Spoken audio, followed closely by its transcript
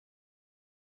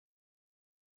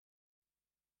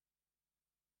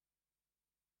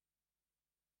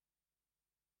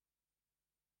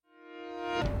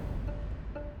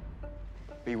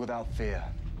Be without fear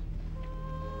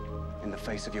in the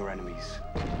face of your enemies.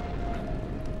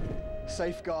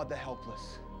 Safeguard the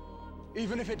helpless,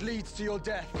 even if it leads to your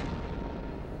death.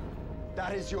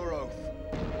 That is your oath.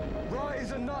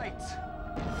 Rise a knight!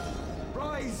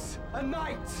 Rise a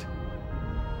knight!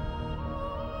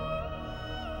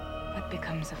 What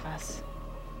becomes of us?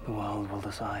 The world will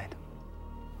decide.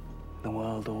 The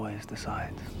world always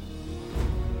decides.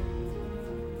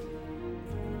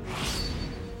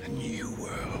 A new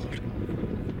world.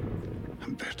 A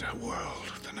better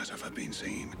world than has ever been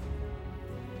seen.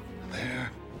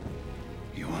 There,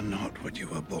 you are not what you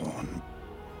were born,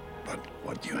 but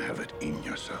what you have it in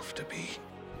yourself to be.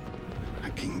 A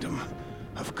kingdom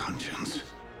of conscience.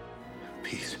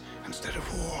 Peace instead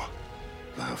of war.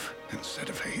 Love instead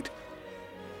of hate.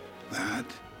 That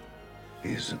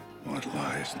is what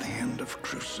lies at the end of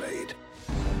Crusade.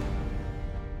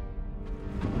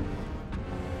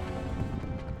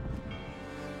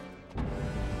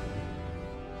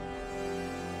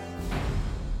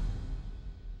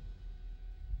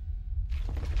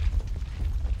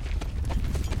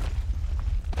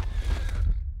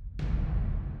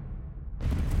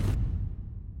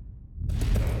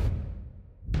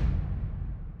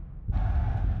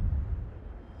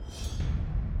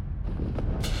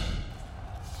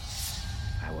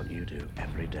 You do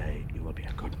every day, you will be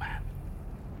a good man.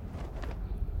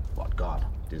 What God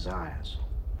desires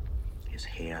is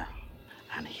here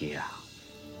and here.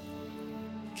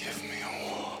 Give me a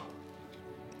war.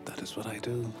 That is what I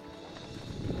do.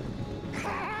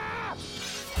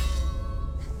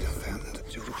 Defend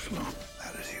Jerusalem.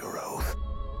 That is your oath.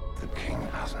 The king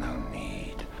has no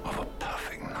need of a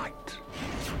perfect knight.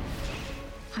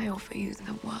 I offer you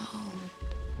the world.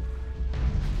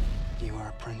 You are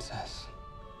a princess,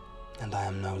 and I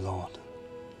am no lord.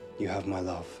 You have my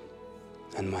love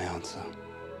and my answer.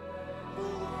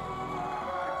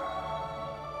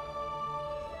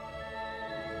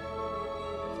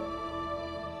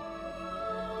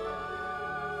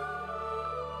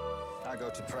 I go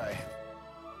to pray.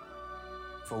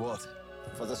 For what?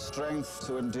 For the strength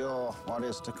to endure what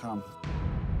is to come.